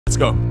Let's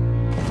go.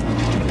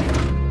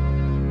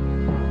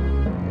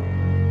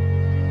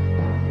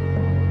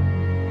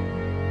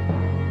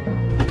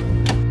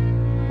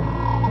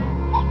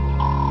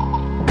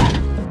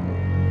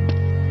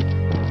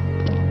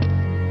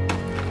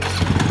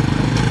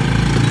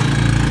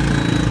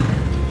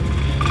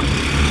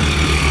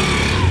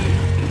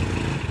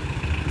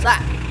 Dạ.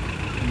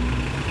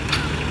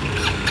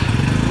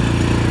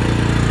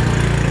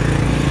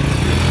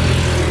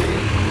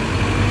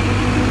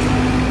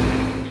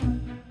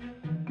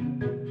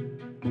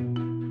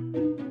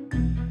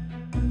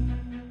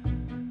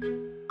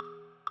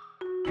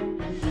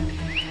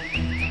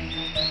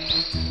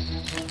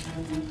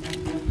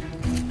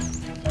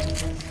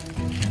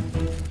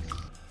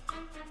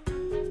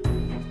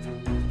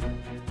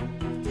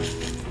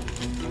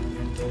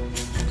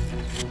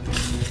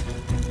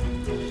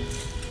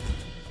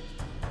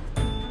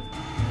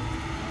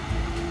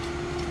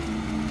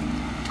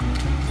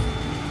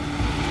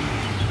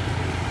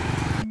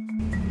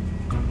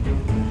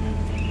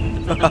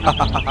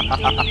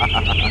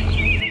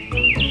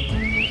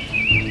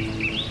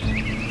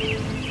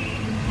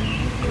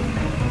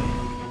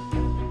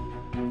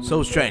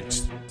 So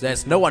strange.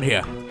 There's no one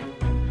here.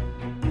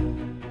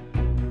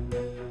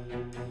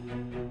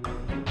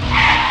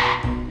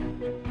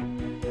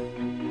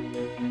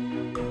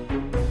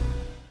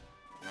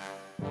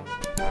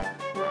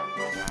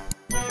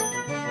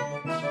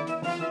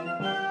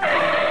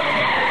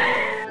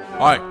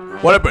 Alright,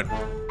 what happened?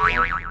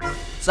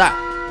 Sir,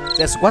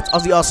 there's what's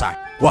on the other side.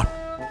 What?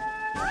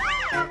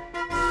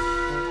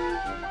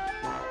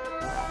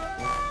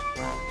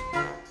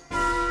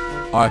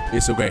 Alright,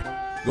 it's okay.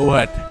 Go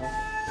ahead.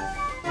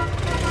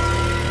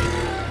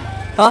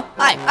 Huh?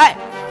 Hey, hey,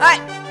 hey!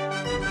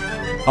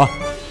 Oh,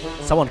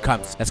 someone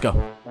comes. Let's go.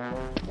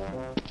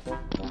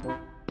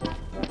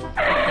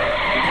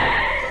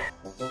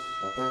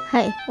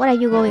 Hey, where are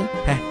you going?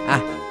 Hey,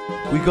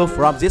 we go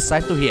from this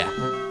side to here.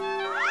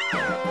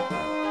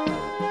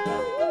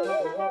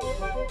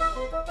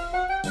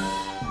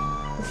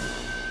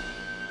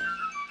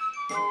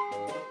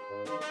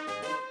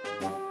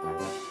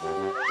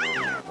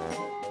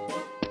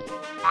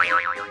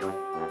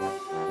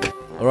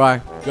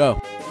 Alright,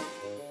 go.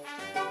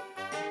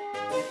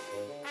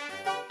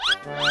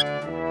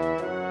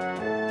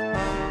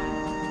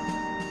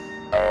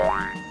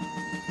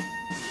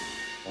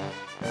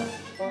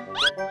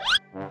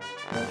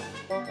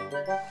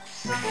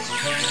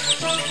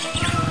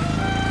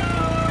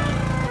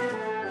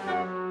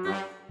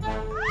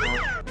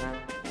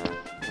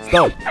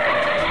 Stop.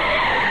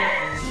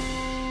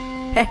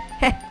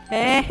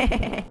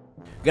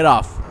 Get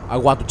off. I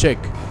want to check.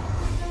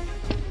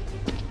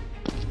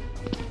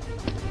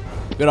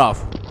 Get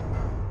off.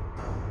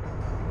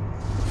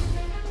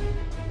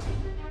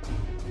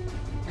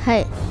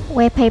 Hey,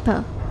 where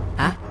paper?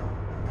 Hả?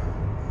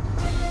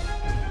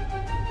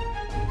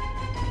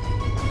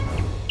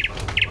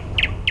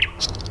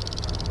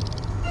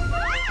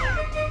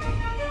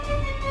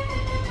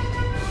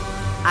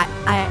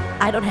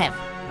 I don't have.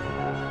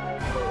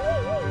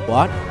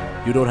 What?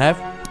 You don't have?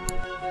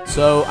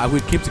 So I will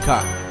keep the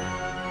car.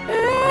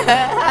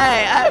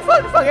 Hey,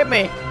 forgive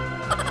me.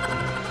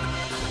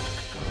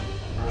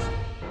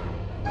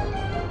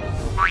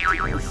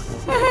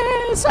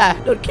 Sir,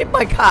 don't keep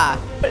my car,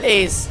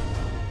 please.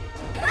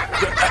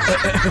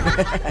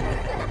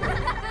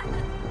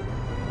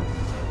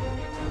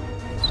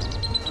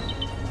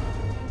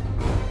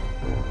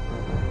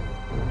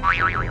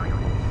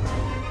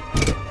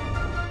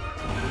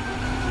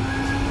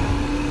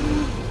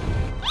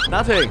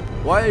 Nothing.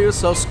 Why are you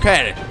so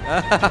scared?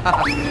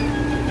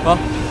 Huh?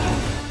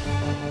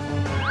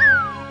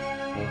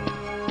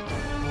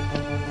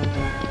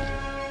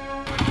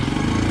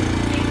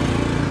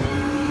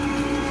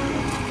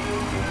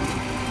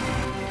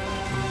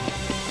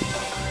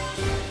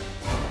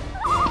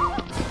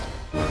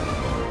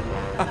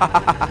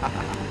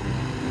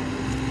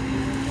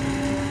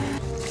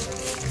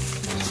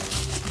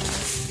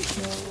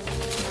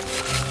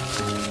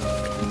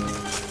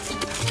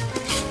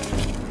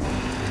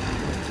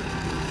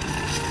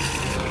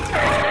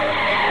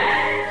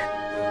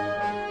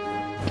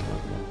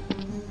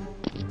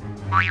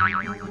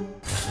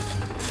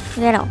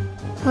 Get out.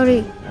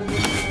 Hurry.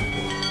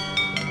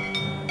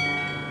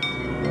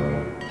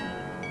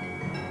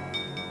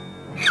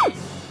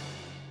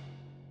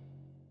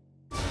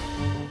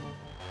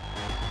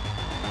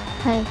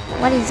 Hey,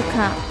 what is the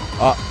car?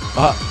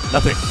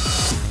 Nothing.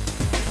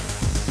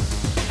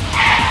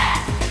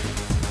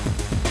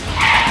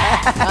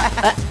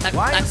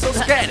 Why are you so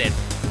scared?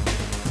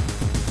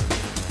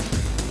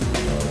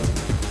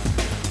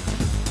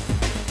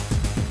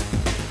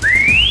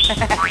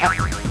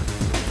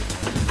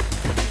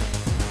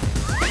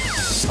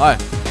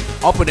 Alright,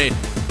 open it.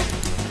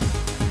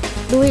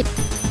 Do it.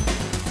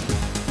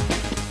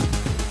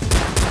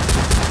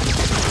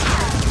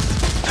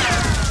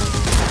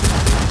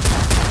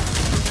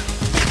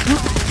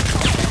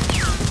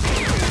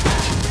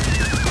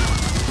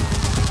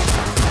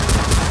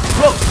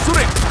 Go, shoot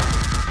it.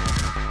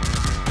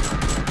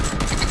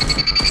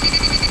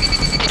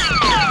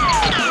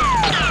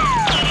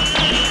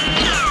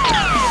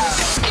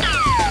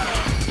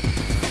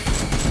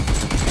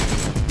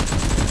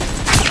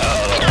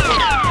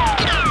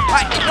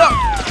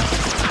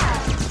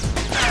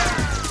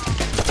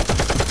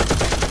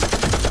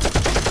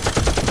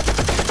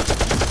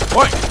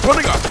 Oi,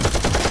 running up.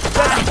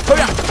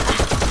 Hurry up.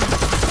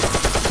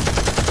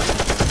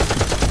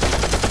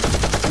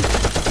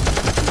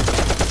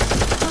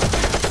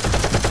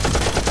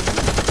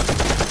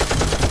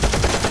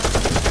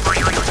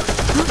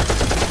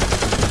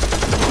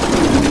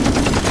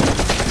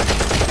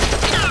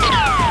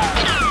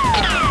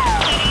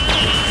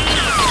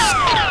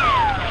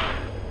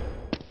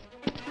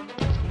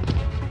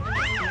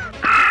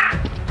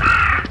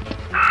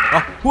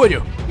 Who are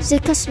you?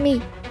 That's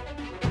me.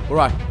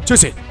 Alright,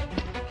 choose it.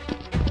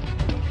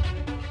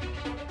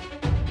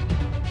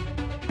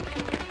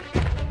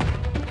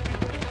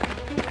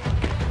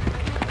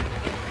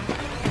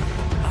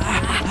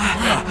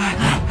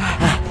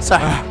 Sir.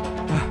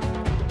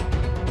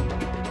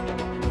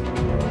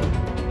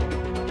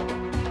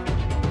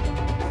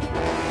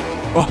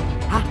 Oh,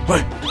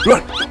 hey,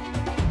 run.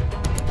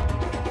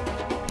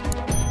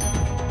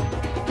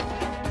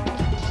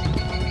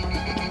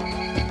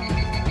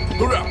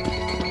 Hurry up.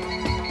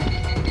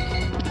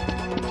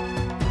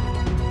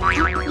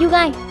 You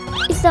guys,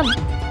 it's them.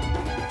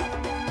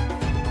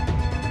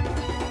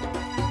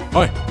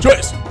 Hey,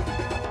 Trace.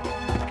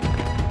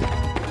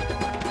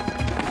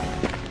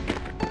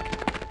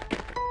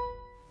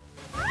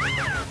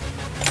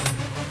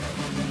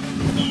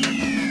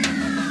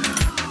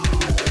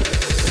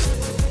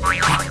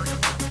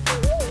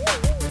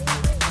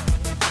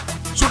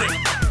 Shooting.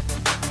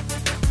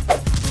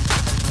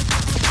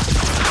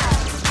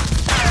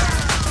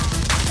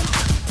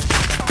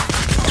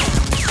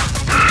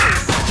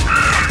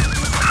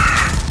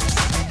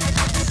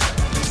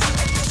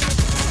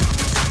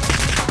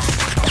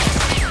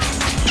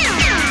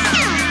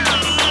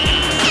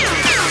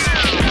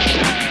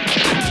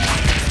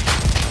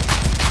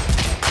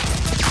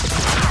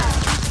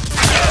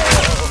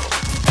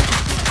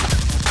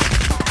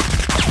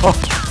 Oh,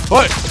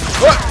 hey,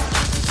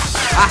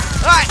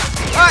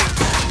 hey.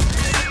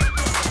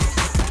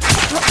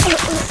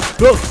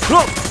 Look,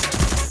 look.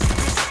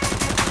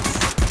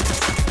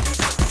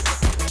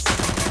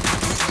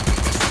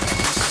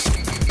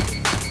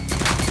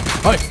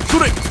 Hey,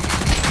 shooting.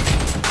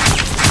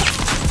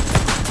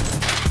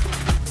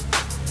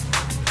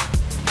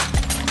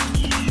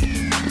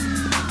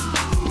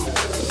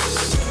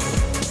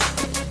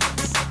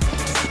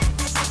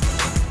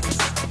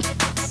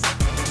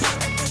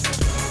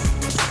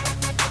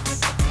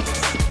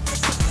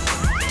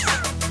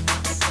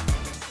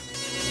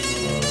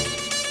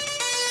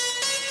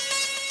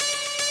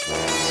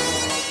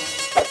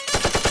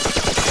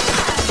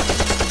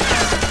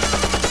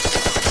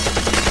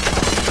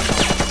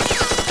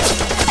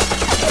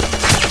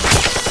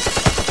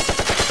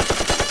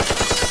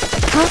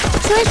 Huh?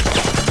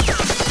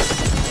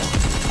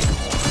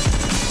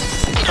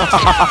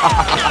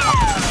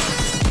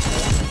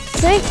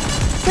 Sweet.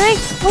 Sweet,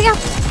 wake up.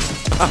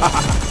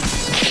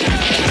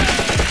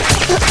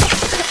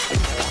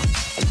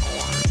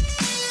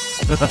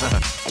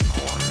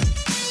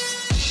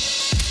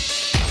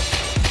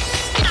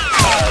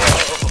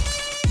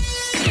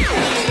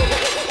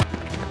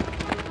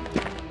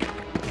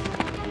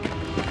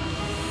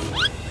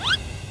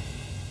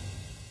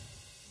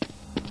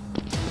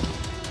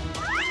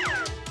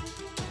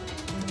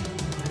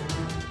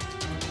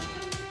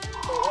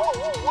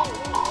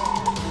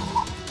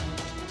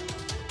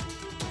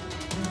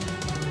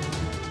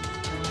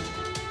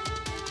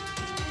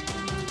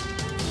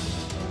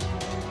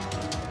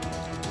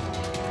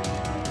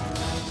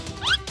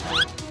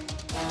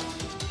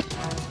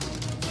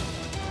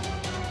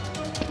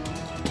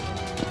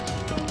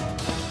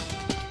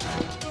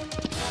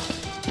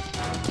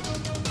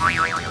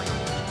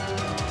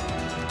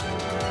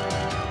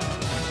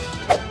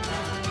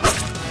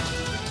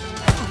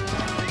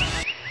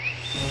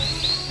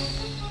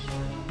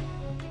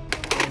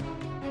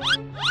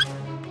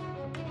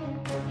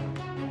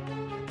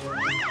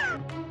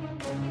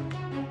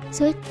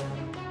 Sweet.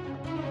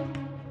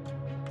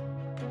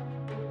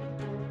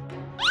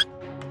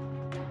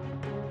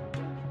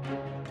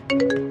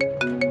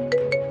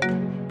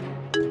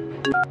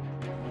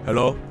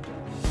 Hello?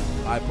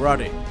 Hi,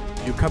 Brody.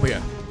 You come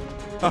here.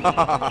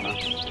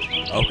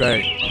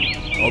 Okay.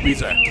 I'll be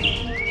there.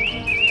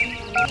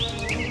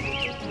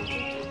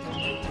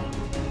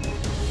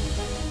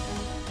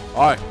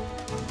 Alright.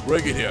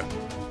 Bring it here.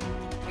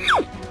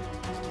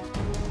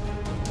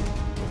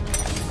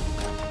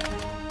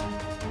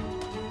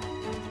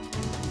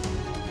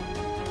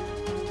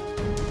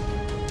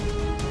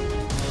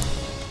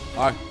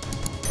 Alright.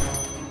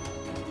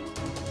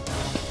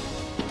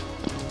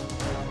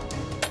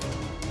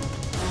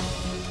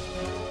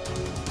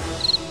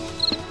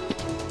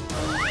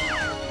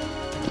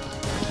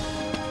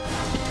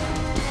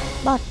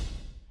 Bot.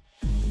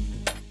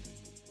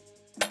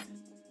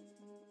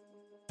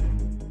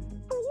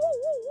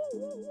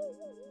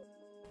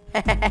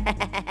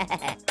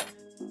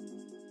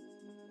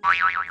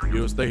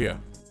 You stay here.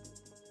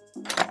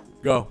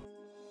 Go.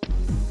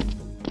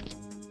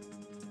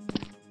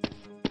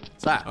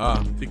 Sir.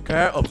 Take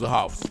care of the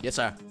house. Yes,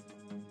 sir.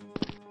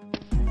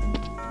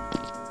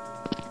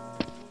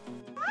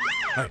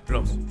 Hey,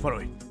 close. Follow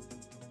me.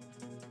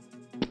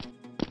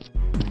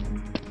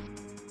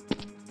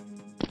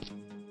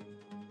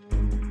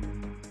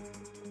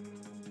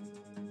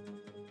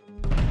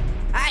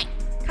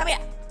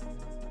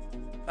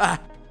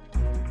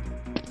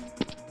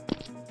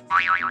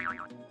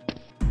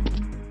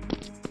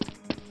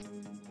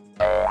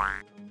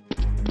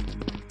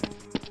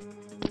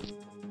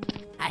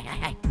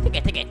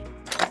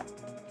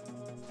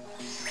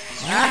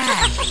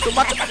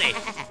 much money.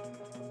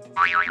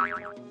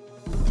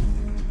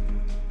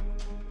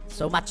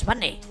 So much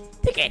money.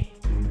 Take it.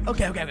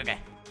 Okay.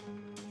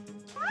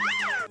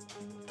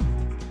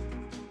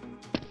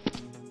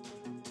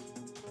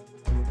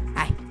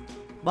 Hi.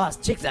 Boss,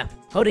 check them.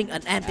 Holding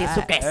an empty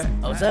suitcase.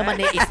 All the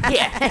money is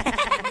here.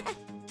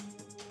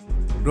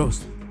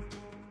 Rose.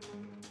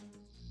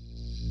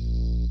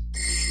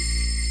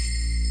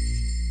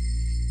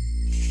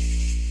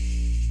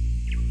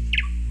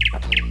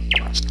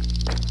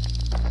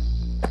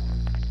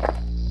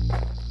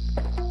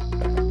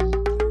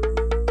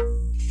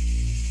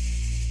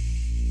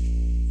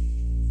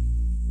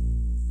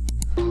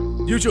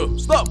 You two,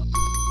 stop!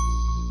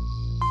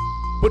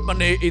 Put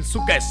money in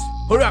suitcase.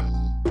 Hurry up!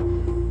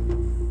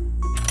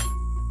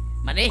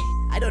 Money?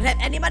 I don't have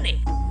any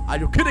money. Are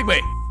you kidding me?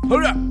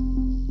 Hurry up!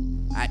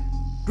 Run!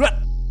 Run!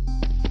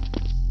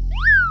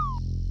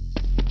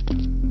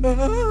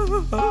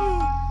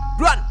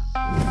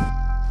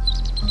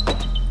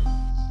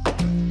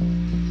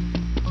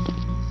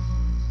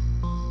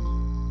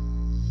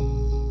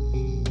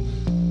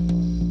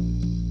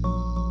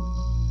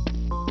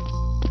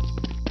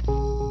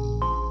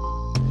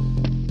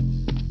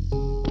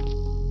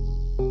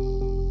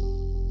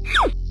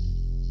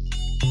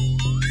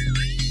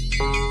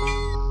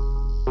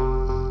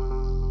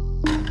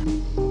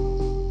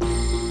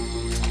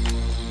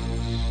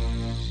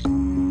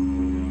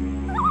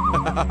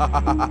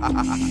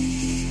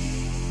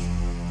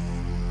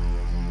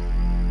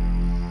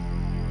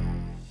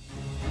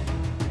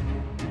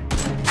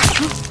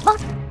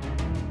 Boss.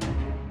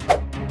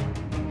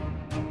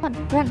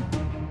 Run.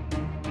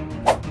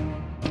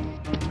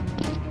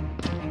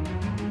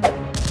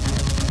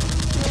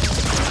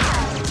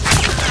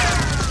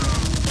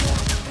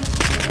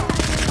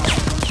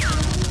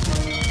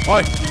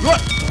 Oi,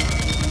 run!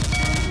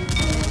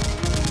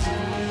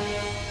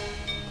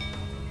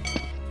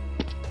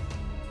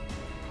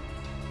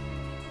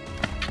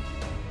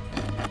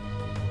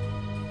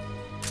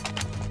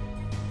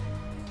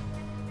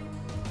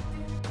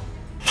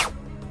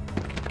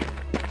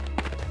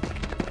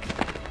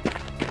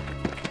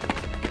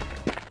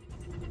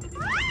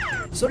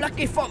 So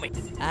lucky for me.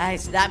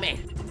 Nice, dami.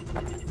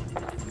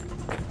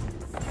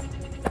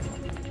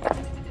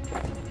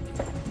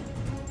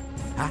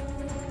 Hi.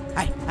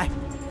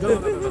 Go.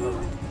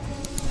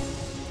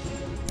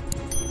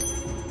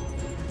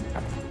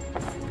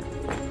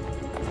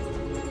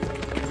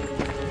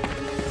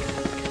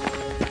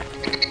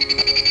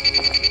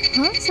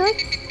 Huh? Sorry?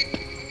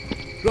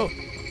 Go.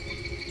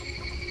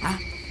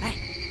 Hey,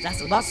 that's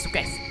the boss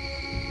suitcase.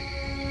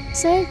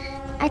 Sir,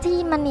 I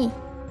take money.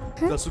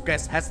 The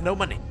suitcase has no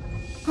money.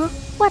 Huh?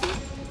 What?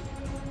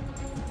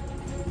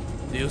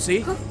 Do you see?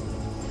 Huh?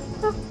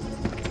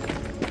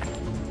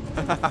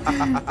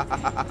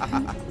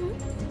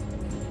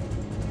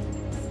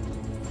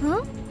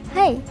 Huh?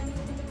 Hey.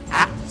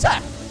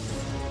 Sir.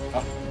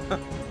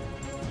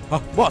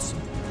 Boss.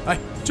 Hey,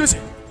 Jesse.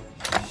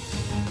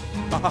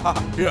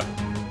 Here.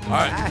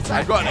 Alright,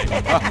 I got it.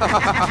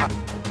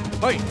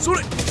 Hey, shoot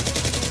it.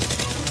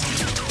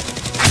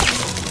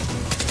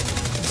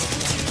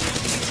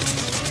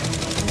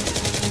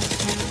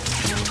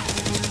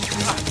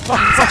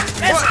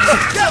 Let's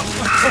go.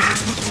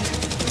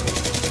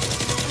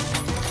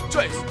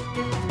 Chase.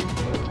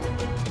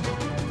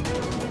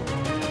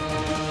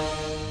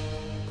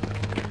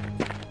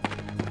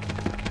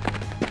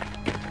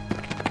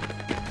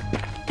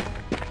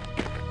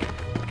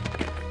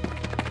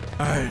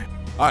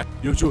 Alright,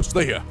 you two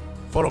stay here.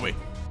 Follow me.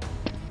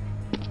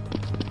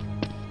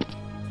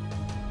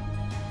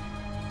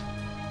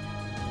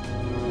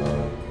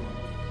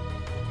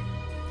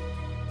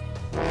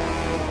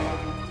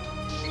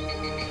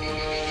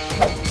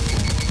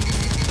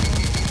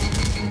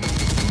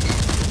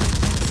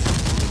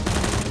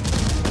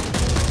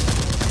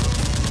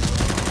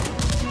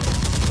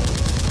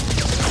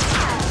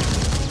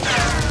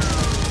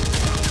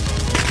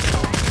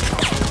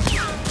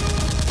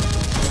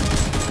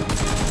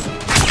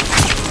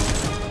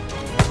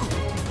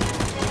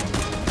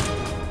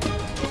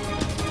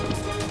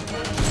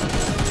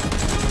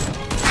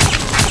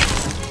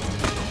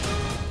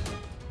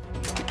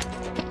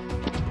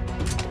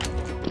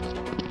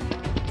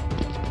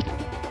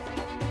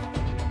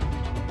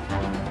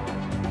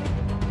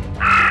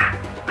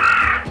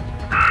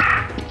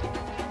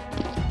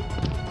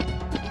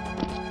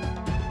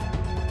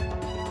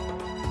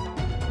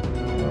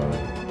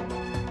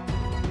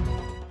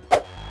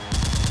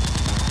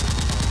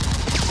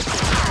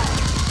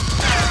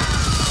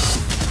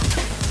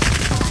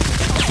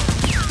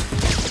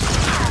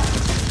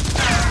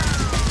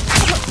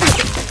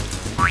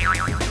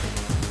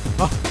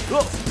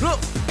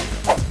 Look!